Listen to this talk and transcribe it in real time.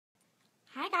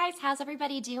Hi guys, how's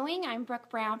everybody doing? I'm Brooke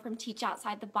Brown from Teach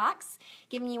Outside the Box,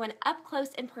 giving you an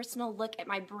up-close and personal look at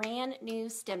my brand new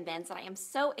STEM bins that I am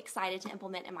so excited to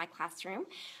implement in my classroom.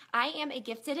 I am a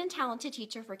gifted and talented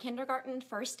teacher for kindergarten,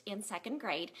 first, and second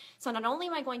grade, so not only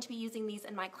am I going to be using these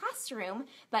in my classroom,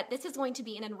 but this is going to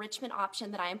be an enrichment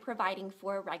option that I am providing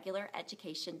for regular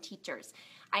education teachers.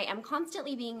 I am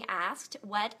constantly being asked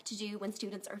what to do when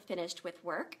students are finished with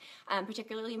work,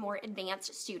 particularly more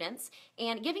advanced students,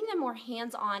 and giving them more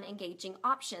hands-on engaging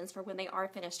options for when they are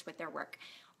finished with their work.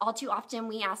 All too often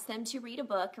we ask them to read a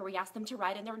book or we ask them to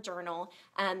write in their journal,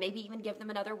 maybe even give them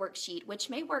another worksheet, which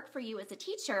may work for you as a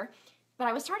teacher. But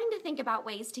I was starting to think about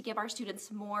ways to give our students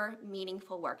more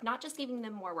meaningful work, not just giving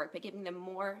them more work, but giving them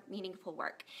more meaningful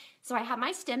work. So I have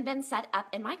my STEM bin set up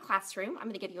in my classroom. I'm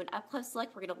going to give you an up-close look.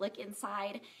 We're going to look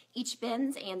inside each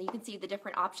bins, and you can see the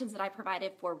different options that I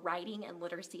provided for writing and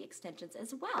literacy extensions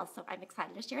as well. So I'm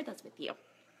excited to share those with you.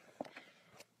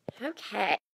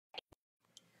 Okay.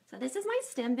 So this is my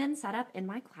STEM bin set up in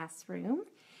my classroom.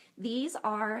 These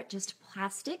are just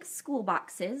plastic school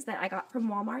boxes that I got from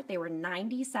Walmart. They were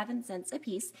 97 cents a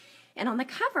piece. And on the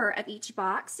cover of each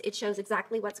box, it shows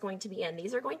exactly what's going to be in.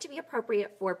 These are going to be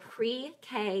appropriate for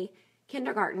pre-K,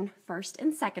 kindergarten, first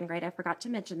and second grade. I forgot to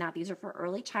mention that. These are for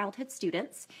early childhood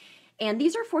students. And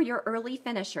these are for your early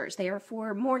finishers. They are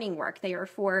for morning work. They are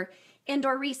for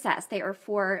indoor recess. They are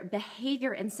for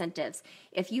behavior incentives.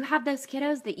 If you have those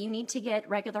kiddos that you need to get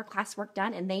regular classwork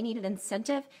done and they need an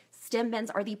incentive, STEM bins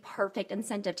are the perfect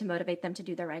incentive to motivate them to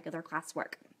do their regular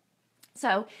classwork.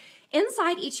 So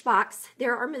inside each box,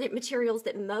 there are materials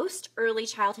that most early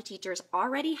childhood teachers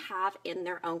already have in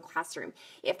their own classroom.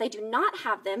 If they do not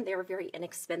have them, they're very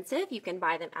inexpensive. You can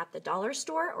buy them at the dollar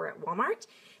store or at Walmart.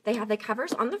 They have the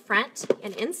covers on the front,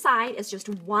 and inside is just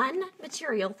one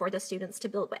material for the students to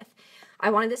build with. I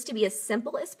wanted this to be as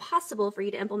simple as possible for you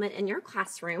to implement in your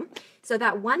classroom. So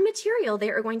that one material,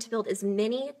 they are going to build as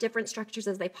many different structures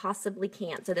as they possibly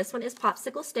can. So this one is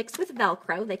popsicle sticks with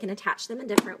Velcro. They can attach them in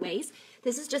different ways.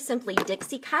 This is just simply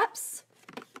Dixie cups,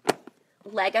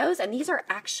 Legos, and these are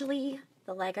actually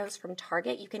the Legos from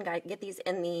Target. You can get these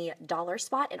in the dollar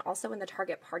spot and also in the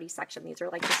Target party section. These are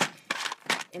like just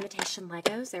imitation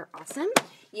Legos. They're awesome.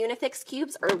 Unifix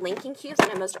cubes or linking cubes. I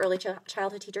know most early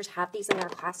childhood teachers have these in their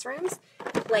classrooms.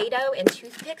 Play-Doh and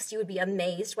toothpicks. You would be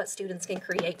amazed what students can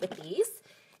create with these.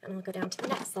 And I'll go down to the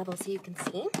next level so you can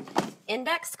see.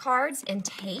 Index cards and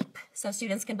tape, so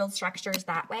students can build structures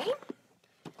that way.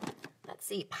 Let's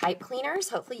see, pipe cleaners.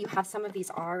 Hopefully you have some of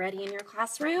these already in your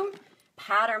classroom.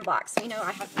 Pattern blocks. You know,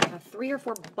 I have 3 or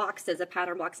 4 boxes of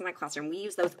pattern blocks in my classroom. We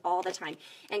use those all the time.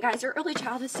 And guys, your early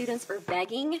childhood students are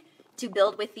begging to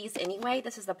build with these anyway.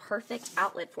 This is the perfect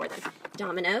outlet for them.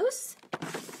 Dominoes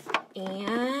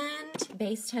and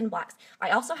base 10 blocks.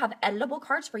 I also have editable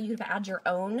cards for you to add your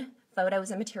own photos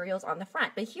and materials on the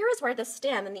front. But here is where the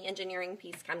STEM and the engineering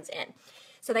piece comes in.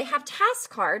 So they have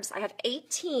task cards. I have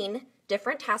 18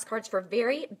 different task cards for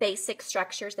very basic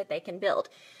structures that they can build.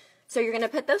 So you're going to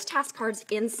put those task cards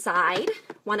inside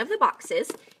one of the boxes,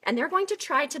 and they're going to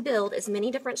try to build as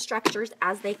many different structures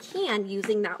as they can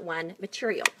using that one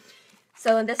material.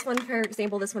 So in this one, for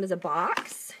example, this one is a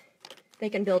box. They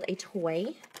can build a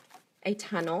toy, a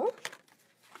tunnel,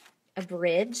 a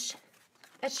bridge,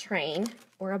 a train,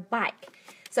 or a bike.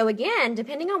 So again,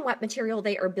 depending on what material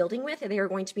they are building with, they are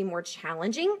going to be more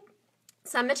challenging.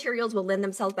 Some materials will lend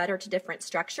themselves better to different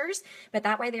structures, but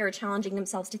that way they are challenging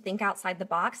themselves to think outside the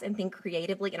box and think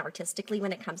creatively and artistically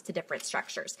when it comes to different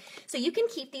structures. So you can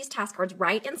keep these task cards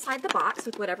right inside the box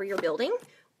with whatever you're building,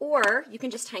 or you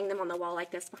can just hang them on the wall like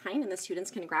this behind and the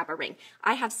students can grab a ring.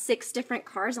 I have 6 different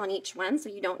cards on each one, so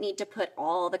you don't need to put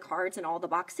all the cards in all the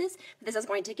boxes. This is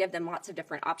going to give them lots of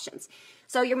different options.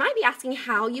 So you might be asking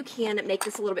how you can make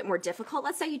this a little bit more difficult.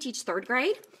 Let's say you teach 3rd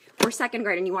grade or 2nd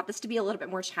grade and you want this to be a little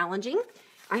bit more challenging.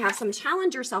 I have some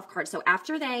challenge yourself cards. So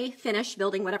after they finish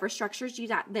building whatever structures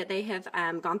that they have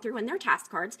gone through in their task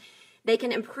cards, they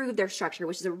can improve their structure,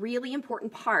 which is a really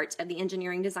important part of the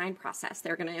engineering design process.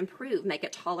 They're going to improve, make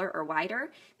it taller or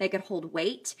wider. They could hold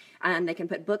weight. They can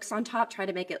put books on top, try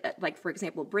to make it, like, for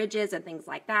example, bridges and things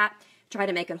like that. Try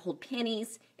to make it hold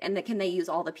pennies, and can they use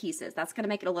all the pieces? That's going to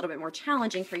make it a little bit more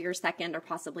challenging for your 2nd or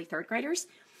possibly 3rd graders.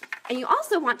 And you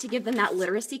also want to give them that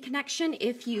literacy connection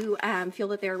if you feel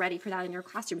that they're ready for that in your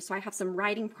classroom. So I have some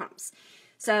writing prompts.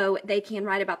 So they can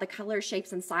write about the colors,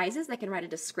 shapes, and sizes. They can write a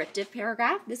descriptive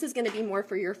paragraph. This is going to be more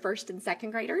for your 1st and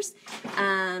 2nd graders.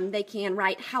 They can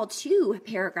write how-to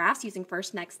paragraphs using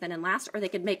first, next, then, and last, or they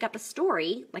could make up a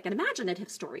story, like an imaginative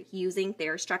story, using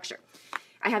their structure.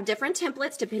 I have different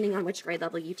templates depending on which grade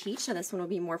level you teach. So this one will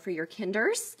be more for your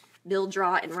kinders, build,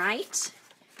 draw, and write.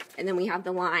 And then we have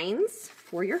the lines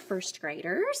for your first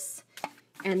graders,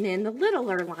 and then the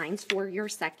littler lines for your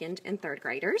second and third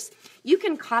graders. You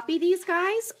can copy these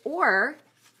guys, or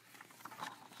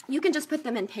you can just put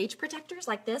them in page protectors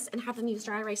like this and have them use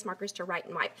dry erase markers to write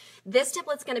and wipe. This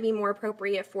template's going to be more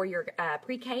appropriate for your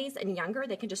pre-Ks and younger.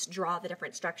 They can just draw the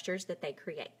different structures that they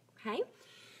create, okay?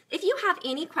 If you have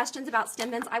any questions about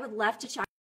STEM bins, I would love to chat.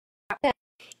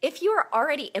 If you are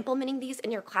already implementing these in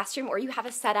your classroom or you have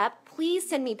a setup, please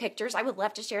send me pictures. I would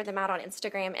love to share them out on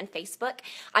Instagram and Facebook.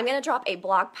 I'm going to drop a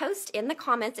blog post in the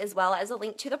comments as well as a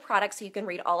link to the product so you can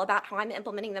read all about how I'm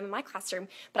implementing them in my classroom,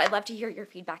 but I'd love to hear your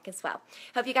feedback as well.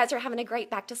 Hope you guys are having a great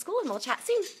back to school, and we'll chat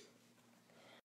soon.